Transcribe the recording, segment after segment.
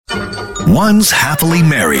One's happily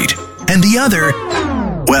married, and the other,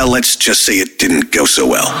 well, let's just say it didn't go so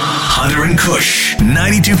well. Hunter and Kush,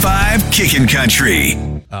 92.5 Kickin' Country.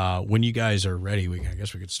 When you guys are ready, I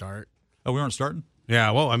guess we could start. Oh, we aren't starting?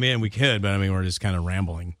 Yeah, well, I mean, we could, but I mean, we're just kind of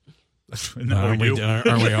rambling. No, we do.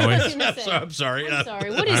 Aren't we always? I'm sorry.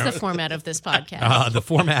 What is the format of this podcast? The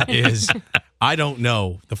format is, I don't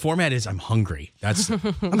know. The format is I'm hungry. I'm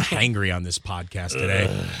hangry on this podcast today.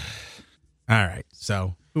 All right.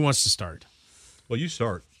 So who wants to start? Well, you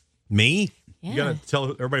start. Me? You got to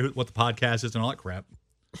tell everybody what the podcast is and all that crap.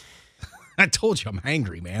 I told you I'm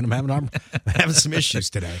hangry, man. I'm having some issues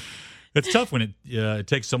today. It's tough when it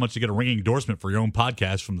takes so much to get a ringing endorsement for your own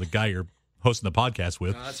podcast from the guy you're hosting the podcast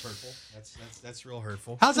with. No, that's hurtful. That's real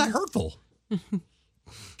hurtful. How's that hurtful?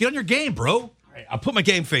 Get on your game, bro. All right, I'll put my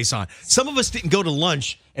game face on. Some of us didn't go to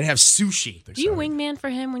lunch and have sushi. Do you wingman for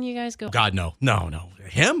him when you guys go? God, no.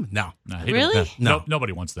 Him? No. Really? No,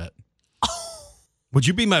 nobody wants that. Would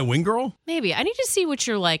you be my wing girl? Maybe. I need to see what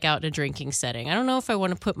you're like out in a drinking setting. I don't know if I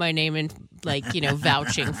want to put my name in,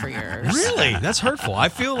 vouching for yours. Really? That's hurtful. I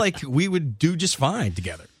feel like we would do just fine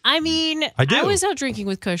together. I mean, I was out drinking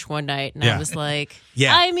with Kush one night, and I was like,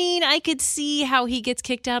 I mean, I could see how he gets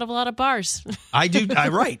kicked out of a lot of bars. I do.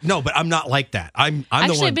 Right. No, but I'm not like that. I'm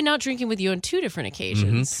Actually, the one. I've been out drinking with you on 2 different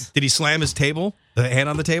occasions. Mm-hmm. Did he slam his table? The hand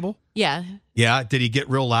on the table? Yeah. Yeah. Did he get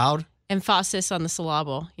real loud? Emphasis on the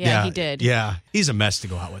syllable. Yeah, he did. Yeah. He's a mess to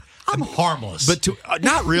go out with. I'm harmless. But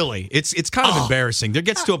not really. It's kind of embarrassing. There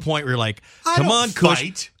gets to a point where you're like, come on,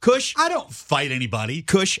 Kush. Kush. I don't fight anybody.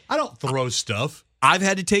 Kush. I don't throw stuff. I've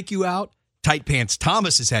had to take you out. Tight Pants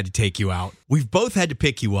Thomas has had to take you out. We've both had to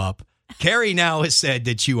pick you up. Carrie now has said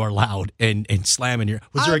that you are loud and slamming your...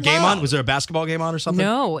 Was there a game on? Was there a basketball game on or something?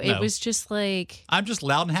 No, it was just like... I'm just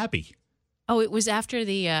loud and happy. Oh, it was after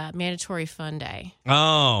the mandatory fun day.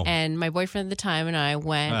 Oh. And my boyfriend at the time and I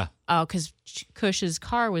went, because Kush's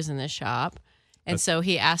car was in the shop. And so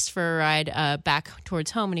he asked for a ride back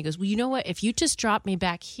towards home. And he goes, well, you know what? If you just drop me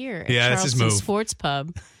back here at Charleston Sports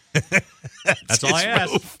Pub. That's all I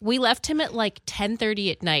asked. We left him at like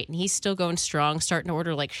 10:30 at night. And he's still going strong, starting to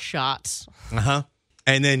order like shots. Uh-huh.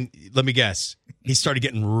 And then, let me guess, he started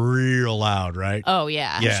getting real loud, right? Oh,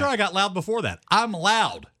 yeah. I'm sure I got loud before that. I'm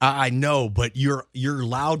loud. I know, but you're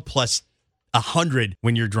loud plus 100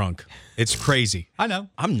 when you're drunk. It's crazy. I know.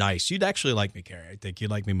 I'm nice. You'd actually like me, Carrie. I think you'd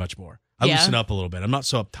like me much more. I loosen up a little bit. I'm not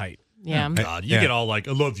so uptight. Yeah. God, you get all like,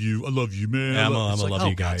 I love you, man. Yeah, I'm a love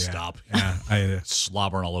you guy. God, stop. Yeah,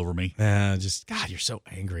 slobbering all over me. God, you're so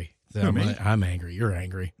angry. I'm angry. You're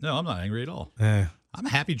angry. No, I'm not angry at all. I'm a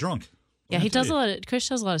happy drunk. Yeah, Kush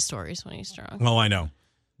tells a lot of stories when he's drunk. Oh, I know.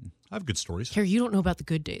 I have good stories. Harry, you don't know about the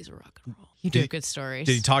good days of rock and roll. You do have good stories.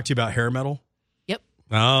 Did he talk to you about hair metal? Yep.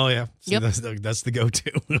 Oh, yeah. See, yep. That's the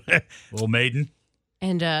go-to. Little Maiden.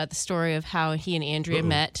 And the story of how he and Andrea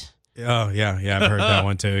met. Oh, yeah. I've heard that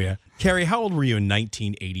one too, yeah. Carrie, how old were you in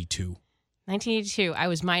 1982? 1982. I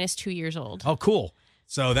was minus 2 years old. Oh, cool.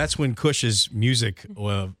 So that's when Kush's music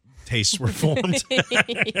tastes were formed.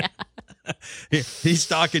 Yeah. He's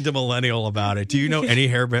talking to Millennial about it. Do you know any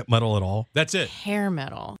hair metal at all? That's it. Hair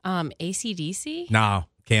metal. AC/DC? No,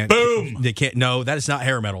 can't. Boom. They can't. No, that is not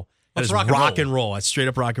hair metal. That is rock and roll. That's straight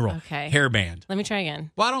up rock and roll. Okay. Hair band. Let me try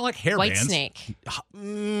again. Well, I don't like hair bands. Whitesnake.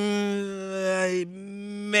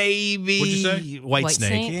 Maybe. What'd you say?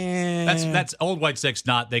 Whitesnake. Yeah. That's old Whitesnake's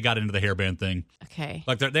not. They got into the hair band thing. Okay.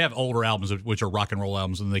 Like they have older albums which are rock and roll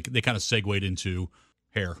albums, and they kind of segued into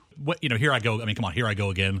hair. Here I go. I mean, come on, here I go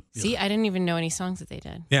again. See, I didn't even know any songs that they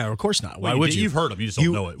did. Yeah, of course not. Why well, would you? You've heard them. You just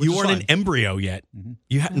don't know it. You weren't an embryo yet. Mm-hmm.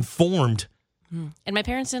 You hadn't formed. And my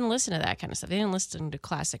parents didn't listen to that kind of stuff. They didn't listen to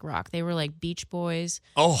classic rock. They were like Beach Boys,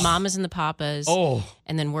 Oh. Mamas and the Papas,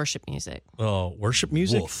 and then worship music. Oh, worship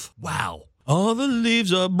music? Woof. Wow. All the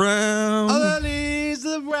leaves are brown. All the leaves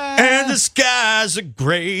are brown. And the skies are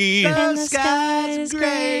gray. And the sky is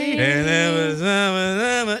gray. And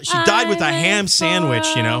there was, she died with a ham sandwich,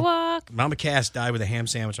 you know. Walk. Mama Cass died with a ham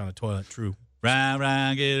sandwich on a toilet. True.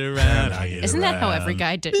 Round, get around. I get Isn't that how around. every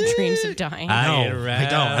guy dreams of dying? No, I I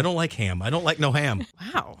don't. I don't like ham. I don't like no ham.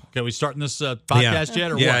 Wow. Okay, we starting this podcast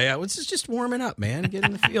yet, or what? Yeah. This is just warming up, man. Get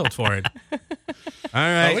in the field for it. All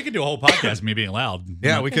right. We could do a whole podcast of me being loud.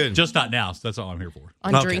 Yeah, we could. Just not now. So that's all I'm here for.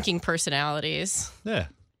 On drinking personalities. Yeah.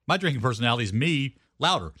 My drinking personality is me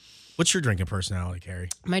louder. What's your drinking personality, Carrie?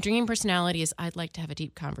 My drinking personality is I'd like to have a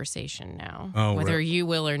deep conversation now, Oh, whether really? you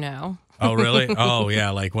will or no. Oh, really? Oh,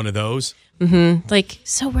 yeah, like one of those? Mm-hmm. Like,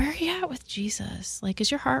 so where are you at with Jesus? Like, is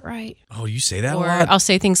your heart right? Oh, you say that a Or lot? I'll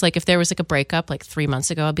say things like, if there was like a breakup like 3 months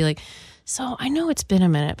ago, I'll be like, so I know it's been a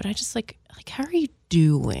minute, but I just like how are you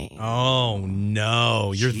doing? Oh,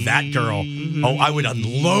 no. You're that girl. Oh, I would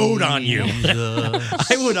unload on you.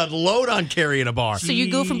 I would unload on Carrie in a bar. So you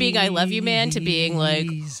go from being I love you, man, to being like,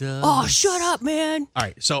 oh, shut up, man. All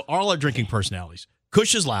right, so all our drinking personalities.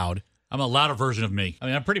 Kush is loud. I'm a louder version of me. I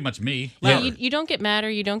mean, I'm pretty much me. Yeah. You don't get madder.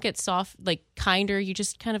 You don't get soft, like kinder. You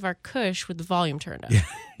just kind of are Kush with the volume turned up.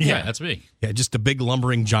 Yeah, that's me. Yeah, just a big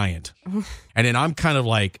lumbering giant. And then I'm kind of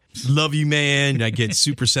like, love you, man. I get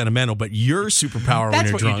super sentimental, but your superpower when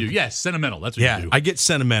you're drunk. You do. Yes, sentimental. That's what you do. I get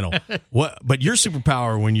sentimental. But your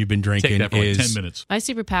superpower when you've been drinking Take that for is... like 10 minutes. My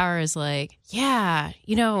superpower is like, I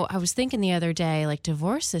was thinking the other day, like,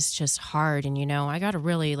 divorce is just hard. And, I got to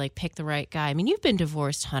really, like, pick the right guy. I mean, you've been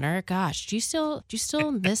divorced, Hunter. Gosh, do you still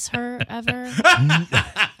miss her ever?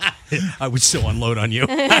 I would still unload on you.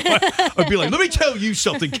 I'd be like, let me tell you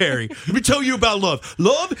something, Carrie. Let me tell you about love.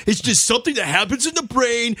 Love is just something that happens in the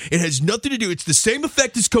brain. It has nothing to do. It's the same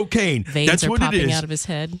effect as cocaine. Veins That's are what popping it is. out of his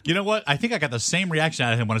head. You know what? I think I got the same reaction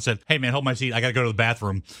out of him when I said, hey, man, hold my seat. I got to go to the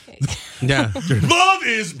bathroom. Yeah. Love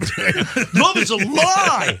is a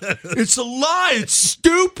lie. It's a lie. It's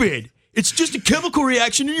stupid. It's just a chemical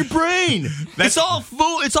reaction in your brain. It's all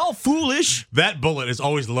foolish. That bullet is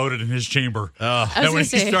always loaded in his chamber. And when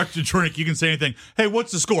he starts to drink, you can say anything. Hey,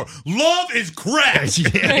 what's the score? Love is crap.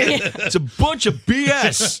 It's a bunch of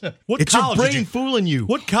BS. It's your brain fooling you.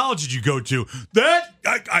 What college did you go to? That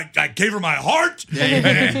I gave her my heart,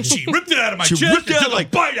 and she ripped it out of my chest and took a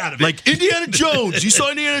bite out of it. Like Indiana Jones. You saw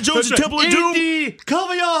Indiana Jones in Temple of Doom? Indy,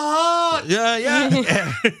 cover your heart.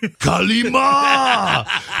 Yeah. Kalima.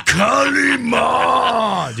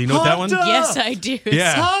 Do you know that one? Yes, I do.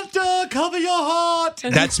 Yeah. Hunter, cover your heart.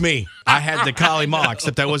 That's me. I had the Kalima,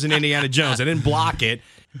 except I wasn't Indiana Jones. I didn't block it.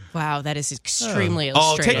 Wow, that is extremely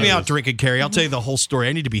illustrative. Take me out drinking, Carrie. I'll tell you the whole story.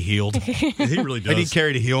 I need to be healed. He really does. I need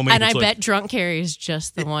Carrie to heal me. And I bet drunk Carrie is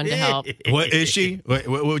just the one to help. What is she? What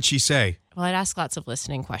would she say? Well, I'd ask lots of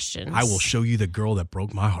listening questions. I will show you the girl that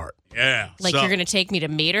broke my heart. Yeah. Like you're going to take me to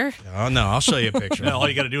meet her? Oh, no. I'll show you a picture. All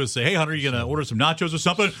you got to do is say, hey, Hunter, you going to order some nachos or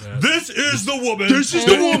something? Yeah. This is the woman. This is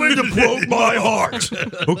the woman that broke my heart.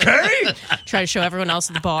 Okay? Try to show everyone else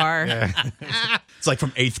at the bar. Yeah. It's like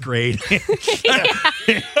from 8th grade.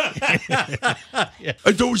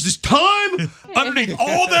 And there was this time underneath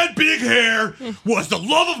all that big hair was the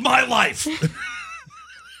love of my life.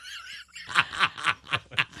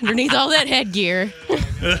 Underneath all that headgear.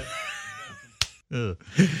 Oh,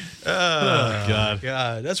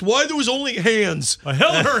 God. That's why there was only hands. I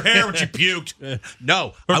held her hair when she puked.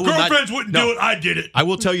 No. Her girlfriends wouldn't do it. I did it. I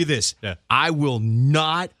will tell you this. Yeah. I will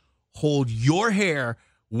not hold your hair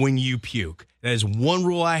when you puke. That is one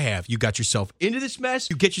rule I have. You got yourself into this mess,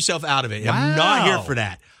 you get yourself out of it. Wow. I'm not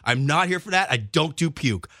here for that. I don't do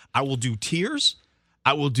puke. I will do tears.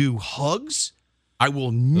 I will do hugs. I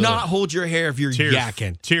will not hold your hair if you're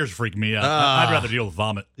yakking. Tears freak me out. I'd rather deal with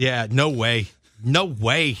vomit. Yeah, no way. No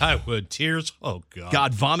way. I would. Tears? Oh, God.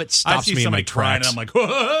 God, vomit stops me in my tracks. And I'm like,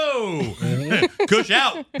 whoa. Kush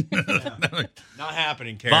out. Not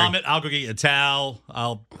happening, Carrie. Vomit. I'll go get you a towel.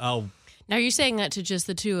 I'll. Now, are you saying that to just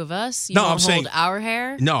the two of us? You no, won't I'm saying our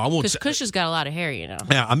hair? No, I won't. Because Kush has got a lot of hair, you know.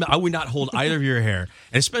 Yeah, I would not hold either of your hair.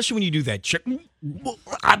 And especially when you do that chick.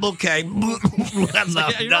 I'm okay.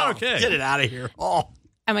 You're not okay. Get it out of here. Oh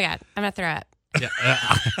my God. I'm going to throw up. Yeah.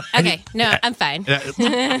 Okay. No, I'm fine.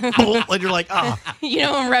 And you're like, You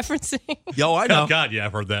know what I'm referencing? Yo, I know. Oh, God, yeah,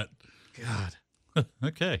 I've heard that. God.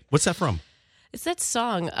 Okay. What's that from? It's that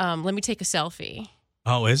song, Let Me Take a Selfie.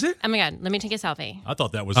 Oh, is it? Oh my God, Let Me Take a Selfie. I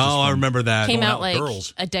thought that was just I remember that. Came out like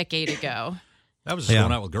a decade ago. That was just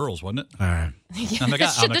going out with girls, wasn't it? All right.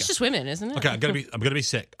 That's just women, isn't it? Okay, I'm gonna be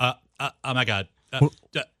sick. Oh my God.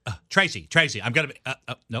 Tracy, I'm gonna be.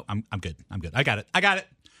 No, I'm good. I got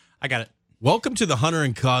it. Welcome to the Hunter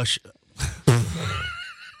and Kush.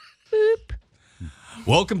 Boop.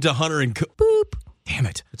 Welcome to Hunter and Kush. Boop. Damn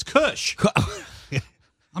it. It's Kush.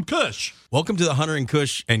 I'm Kush. Welcome to the Hunter and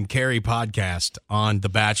Kush and Carrie podcast on The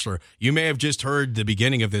Bachelor. You may have just heard the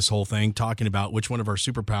beginning of this whole thing talking about which one of our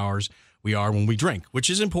superpowers we are when we drink, which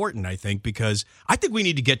is important, I think, because I think we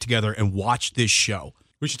need to get together and watch this show.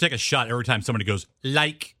 We should take a shot every time somebody goes,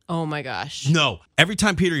 like. Oh, my gosh. No. Every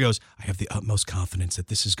time Peter goes, I have the utmost confidence that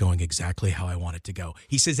this is going exactly how I want it to go.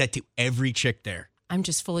 He says that to every chick there. I'm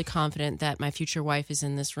just fully confident that my future wife is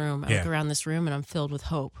in this room. I look around this room and I'm filled with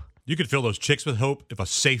hope. You could fill those chicks with hope if a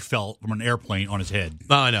safe fell from an airplane on his head.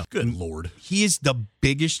 Oh, I know. Good Lord. He is the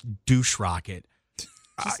biggest douche rocket.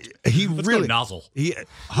 He Let's really go nozzle.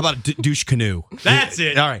 How about a douche canoe? That's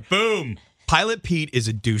it. All right. Boom. Pilot Pete is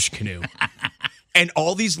a douche canoe. And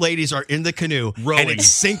all these ladies are in the canoe, Rowing. and it's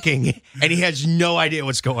sinking, and he has no idea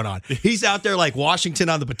what's going on. He's out there like Washington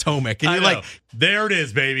on the Potomac, and you're like, there it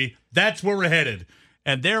is, baby. That's where we're headed.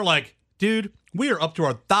 And they're like, dude, we are up to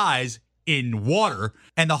our thighs in water,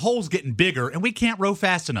 and the hole's getting bigger, and we can't row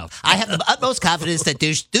fast enough. I have the utmost confidence that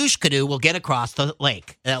douche canoe will get across the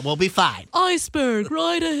lake. We'll be fine. Iceberg,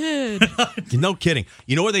 right ahead. no kidding.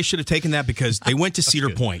 You know where they should have taken that? Because they went to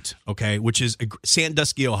Cedar Point, okay, which is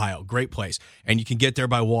Sandusky, Ohio. Great place. And you can get there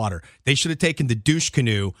by water. They should have taken the douche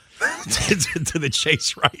canoe to the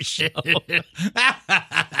Chase Rice show.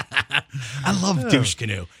 I love douche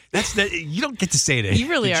canoe. You don't get to say it. You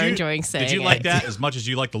really are enjoying saying it. Did you like that as much as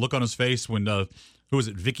you like the look on his face when, who was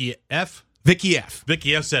it, Vicky F? Vicky F.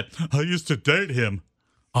 Vicky F said, I used to date him.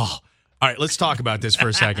 Oh, all right, let's talk about this for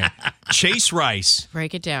a second. Chase Rice.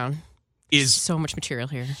 Break it down. Is so much material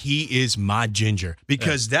here. He is my ginger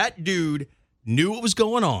because that dude knew what was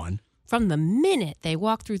going on. From the minute they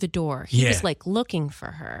walked through the door, he was like looking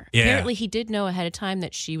for her. Yeah. Apparently, he did know ahead of time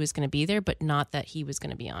that she was going to be there, but not that he was going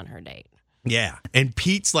to be on her date. Yeah. And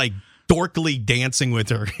Pete's like dorkily dancing with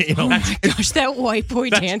her. You know? Oh my gosh, that white boy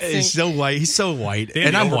dancing. He's so white. He's so white.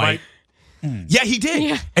 And I'm white. Yeah, he did.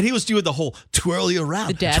 Yeah. And he was doing the whole twirl you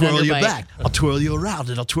around, twirl you back. I'll twirl you around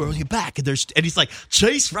and I'll twirl you back. And he's like,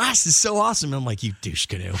 Chase Rice is so awesome. And I'm like, you douche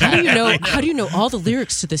canoe. How do you know all the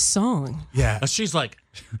lyrics to this song? Yeah. She's like,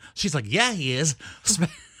 yeah, he is.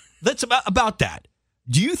 That's about that.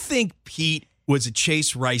 Do you think Pete was a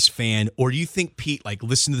Chase Rice fan, or do you think Pete like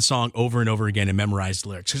listened to the song over and over again and memorized the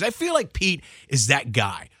lyrics? Because I feel like Pete is that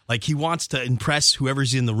guy. Like he wants to impress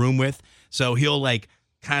whoever's in the room with, so he'll like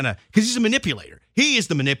kind of because he's a manipulator. He is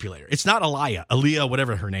the manipulator. It's not Aaliyah,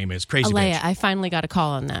 whatever her name is, crazy Alea. bitch. I finally got a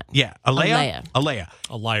call on that. Yeah, Alea. A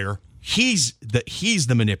liar. He's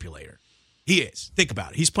the manipulator. He is. Think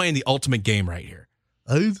about it. He's playing the ultimate game right here.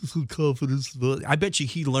 I have some confidence. I bet you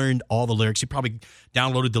he learned all the lyrics. He probably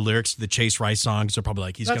downloaded the lyrics to the Chase Rice songs. They're probably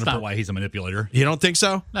like, That's not why he's a manipulator. You don't think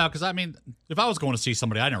so? No, because I mean, if I was going to see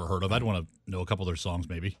somebody I never heard of, I'd want to know a couple of their songs,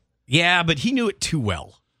 maybe. Yeah, but he knew it too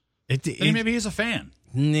well. Maybe he's a fan.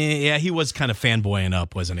 Yeah, he was kind of fanboying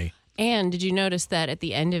up, wasn't he? And did you notice that at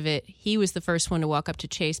the end of it, he was the first one to walk up to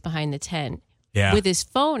Chase behind the tent with his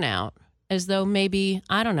phone out, as though maybe,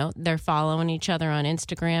 I don't know, they're following each other on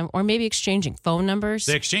Instagram or maybe exchanging phone numbers.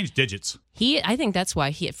 They exchanged digits. I think that's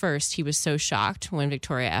why at first he was so shocked when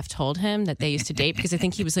Victoria F told him that they used to date, because I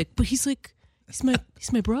think he was like, but he's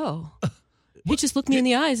my bro. He just looked me in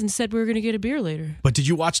the eyes and said we were going to get a beer later. But did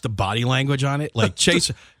you watch the body language on it? Like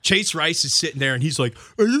Chase Rice is sitting there and he's like,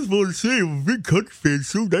 I just want to say I'm a big country fan.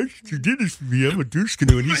 So nice that you did this for me. I'm a douche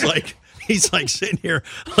canoe. And he's like sitting here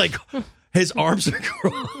like his arms are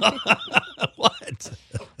crossed. What?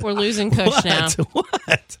 We're losing Kush now.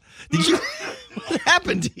 What? What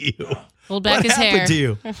happened to you? Pulled back his hair. What happened to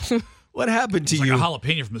you? What happened to you? Like a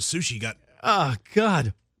jalapeno from the sushi got. Oh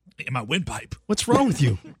God! In my windpipe. What's wrong with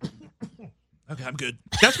you? Okay, I'm good.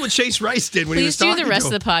 That's what Chase Rice did when he was talking to him. Please do the rest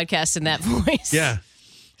of the podcast in that voice. Yeah.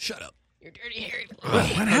 Shut up. You're dirty, hairy.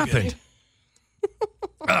 What happened?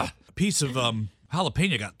 A piece of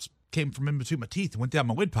jalapeno came from in between my teeth and went down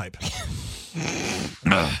my windpipe.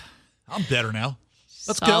 I'm better now.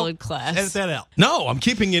 Let's Solid go. class. Edit that out. No, I'm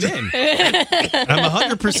keeping it in.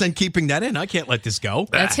 I'm 100% keeping that in. I can't let this go.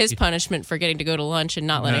 That's his punishment for getting to go to lunch and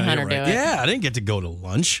not letting Hunter do it. Yeah, I didn't get to go to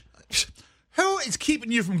lunch. Who is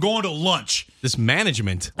keeping you from going to lunch? This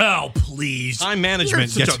management. Oh, please. Time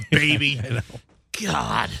management. You're such a baby.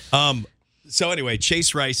 God. So anyway,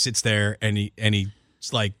 Chase Rice sits there and he's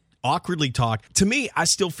like awkwardly talk. To me, I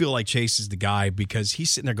still feel like Chase is the guy because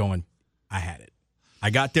he's sitting there going, I had it. I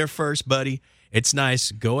got there first, buddy. It's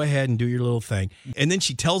nice. Go ahead and do your little thing. And then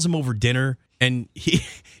she tells him over dinner, and he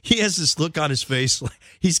has this look on his face. Like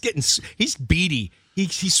he's beady. He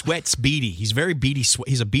sweats beady. He's very beady.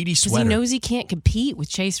 He's a beady sweater. Because he knows he can't compete with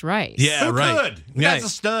Chase Rice. Yeah, Who right. could? The guy's a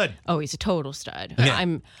stud. Oh, he's a total stud.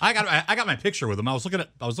 Yeah. I got my picture with him. I was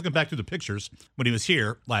looking back through the pictures when he was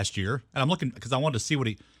here last year, and I'm looking because I wanted to see what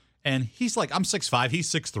and he's like, I'm 6'5", he's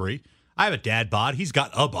 6'3". I have a dad bod. He's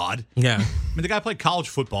got a bod. Yeah. I mean, the guy played college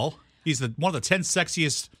football. He's one of the 10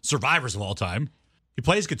 sexiest survivors of all time. He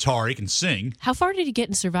plays guitar. He can sing. How far did he get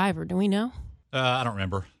in Survivor? Do we know? I don't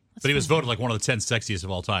remember. But he was voted like one of the 10 sexiest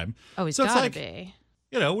of all time. Oh, he's got to be.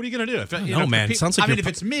 You know, what are you going to do? Man. Sounds like if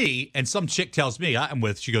it's me and some chick tells me I'm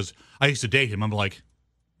with, she goes, I used to date him. I'm like,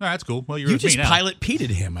 all right, that's cool. Well, you just Pilot Pete'd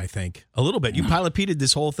him, I think, a little bit. You Pilot Pete'd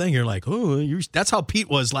this whole thing. You're like, oh, that's how Pete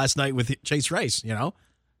was last night with Chase Rice, you know?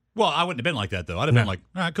 Well, I wouldn't have been like that, though. I'd have been like,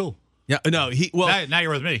 all right, cool. Yeah, no, now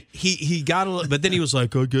you're with me. He got a little, but then he was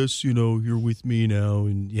like, I guess, you're with me now,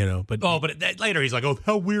 and but later he's like, oh,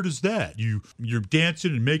 how weird is that? You're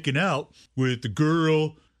dancing and making out with the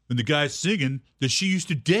girl and the guy singing that she used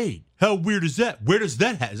to date. How weird is that? Where does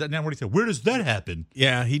that happen? Is that not what he said? Where does that happen?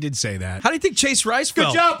 Yeah, he did say that. How do you think Chase Rice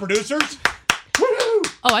felt? Good job, producers. Woo-hoo!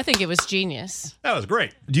 Oh, I think it was genius. That was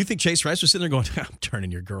great. Do you think Chase Rice was sitting there going, I'm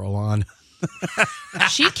turning your girl on?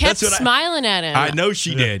 She kept smiling at him. I know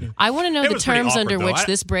she did. I want to know the terms awkward, under though. which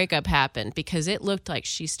this breakup happened, because it looked like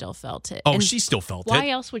she still felt it. Oh, And she still felt it. why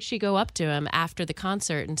else would she go up to him after the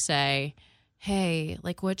concert and say, hey,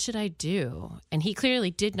 what should I do? And he clearly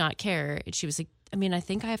did not care. And she was like, I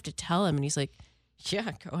think I have to tell him. And he's like,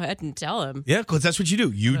 yeah, go ahead and tell him. Yeah, because that's what you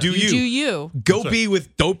do. You do you. Do you. Go be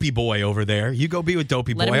with Dopey Boy over there. You go be with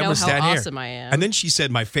Dopey Let Boy. him know I'm how stand awesome here. I am. And then she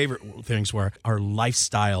said my favorite things were our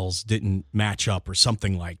lifestyles didn't match up or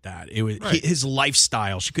something like that. It was his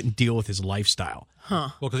lifestyle. She couldn't deal with his lifestyle. Huh.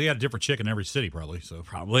 Well, because he had a different chick in every city, probably. So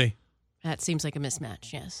probably. That seems like a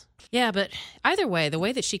mismatch, yes. Yeah, but either way, the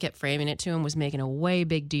way that she kept framing it to him was making a way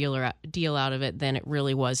big deal out of it than it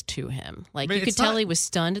really was to him. You could tell he was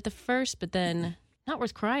stunned at the first, but then not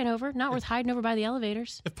worth crying over, not worth hiding over by the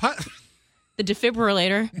elevators. The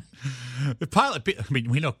defibrillator. If Pilot Pete,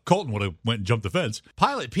 we know Colton would have went and jumped the fence.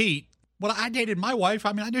 Pilot Pete, when I dated my wife,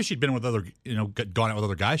 I knew she'd been with other, gone out with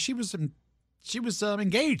other guys. She was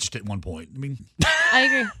engaged at one point. I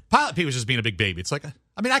agree. Pilot Pete was just being a big baby. It's like,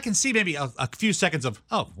 I can see maybe a few seconds of,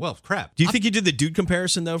 oh, well, crap. Do you think he did the dude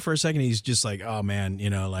comparison, though, for a second? He's just like, oh, man,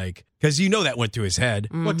 because that went through his head.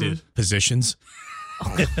 Mm-hmm. What did? Positions.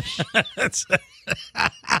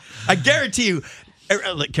 I guarantee you.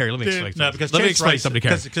 Carrie, let me explain something. Because let me explain something to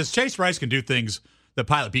Carrie. Because Chase Rice can do things that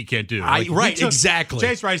Pilot Pete can't do. Exactly.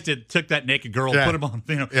 Chase Rice took that naked girl, put him on,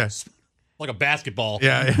 like a basketball.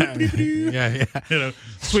 Yeah.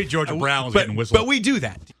 Sweet Georgia Brown was getting whistled. But we do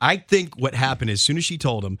that. I think what happened as soon as she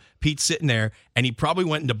told him, Pete's sitting there, and he probably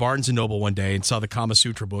went into Barnes & Noble one day and saw the Kama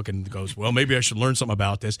Sutra book and goes, well, maybe I should learn something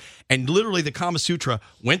about this. And literally the Kama Sutra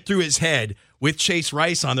went through his head with Chase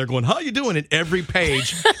Rice on there going, how you doing, at every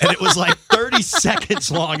page. And it was like 30 seconds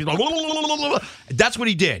long. He's like, that's what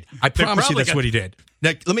he did. I promise you that's what he did.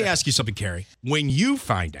 Now, let me ask you something, Carrie. When you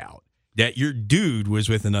find out that your dude was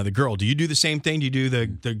with another girl, do you do the same thing? Do you do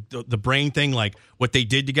the brain thing, like what they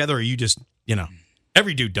did together? Or you just,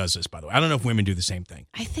 every dude does this, by the way. I don't know if women do the same thing.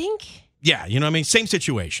 I think. Yeah, you know what I mean? Same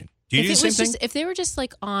situation. Do you do the same thing? If they were just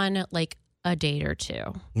on a date or two.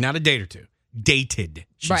 Not a date or two. Dated,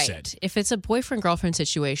 she said. If it's a boyfriend-girlfriend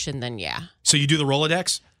situation, then yeah. So you do the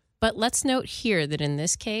Rolodex? But let's note here that in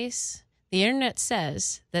this case, the internet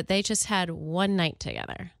says that they just had one night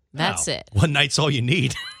together. That's it. One night's all you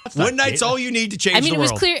need. One night's all you need to change the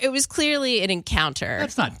world. It was clearly an encounter.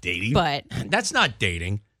 That's not dating. But that's not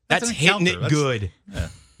dating. That's hitting it that's, good. Yeah.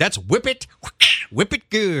 That's whip it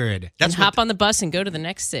good. That's hop on the bus and go to the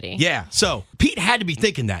next city. Yeah. So Pete had to be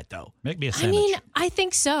thinking that, though. Make me a sandwich. I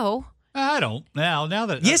think so. I don't. Now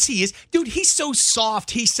that... Yes, he is. Dude, he's so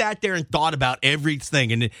soft. He sat there and thought about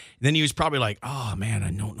everything. And then he was probably like, oh, man,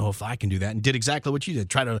 I don't know if I can do that. And did exactly what you did.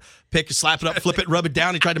 Try to slap it up, flip it, rub it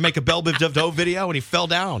down. He tried to make a Belle Biv DeVoe video, and he fell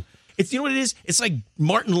down. You know what it is? It's like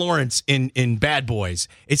Martin Lawrence in Bad Boys.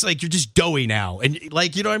 It's like you're just doughy now. And, you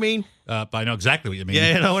know what I mean? I know exactly what you mean.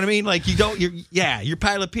 Yeah, you know what I mean? Like, you're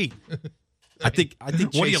Pilot Pete. I think.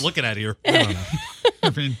 What are you looking at here? I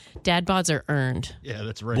don't know. Dad bods are earned. Yeah,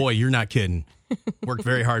 that's right. Boy, you're not kidding. Worked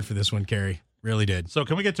very hard for this one, Carrie. Really did. So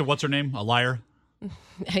can we get to what's her name? A liar?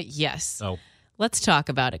 Yes. Oh. Let's talk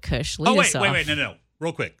about it, Kush. Wait. No.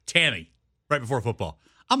 Real quick. Tammy, right before football.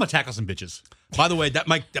 I'm going to tackle some bitches. By the way, that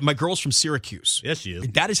my girl's from Syracuse. Yes, she is.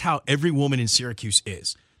 That is how every woman in Syracuse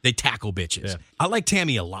is. They tackle bitches. Yeah. I like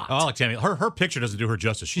Tammy a lot. Oh, I like Tammy. Her picture doesn't do her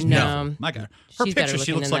justice. She's no. My God. Her picture,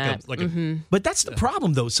 she looks like a. But that's the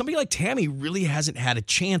problem, though. Somebody like Tammy really hasn't had a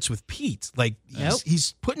chance with Pete. Like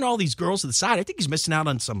he's putting all these girls to the side. I think he's missing out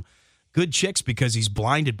on some good chicks because he's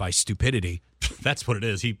blinded by stupidity. That's what it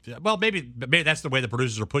is. Maybe that's the way the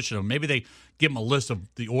producers are pushing him. Maybe they give him a list of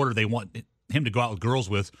the order they want him to go out with girls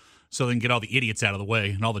with, so they can get all the idiots out of the way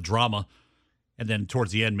and all the drama. And then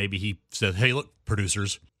towards the end, maybe he said, hey, look,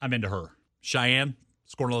 producers, I'm into her. Cheyenne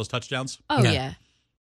scoring all those touchdowns. Oh, yeah.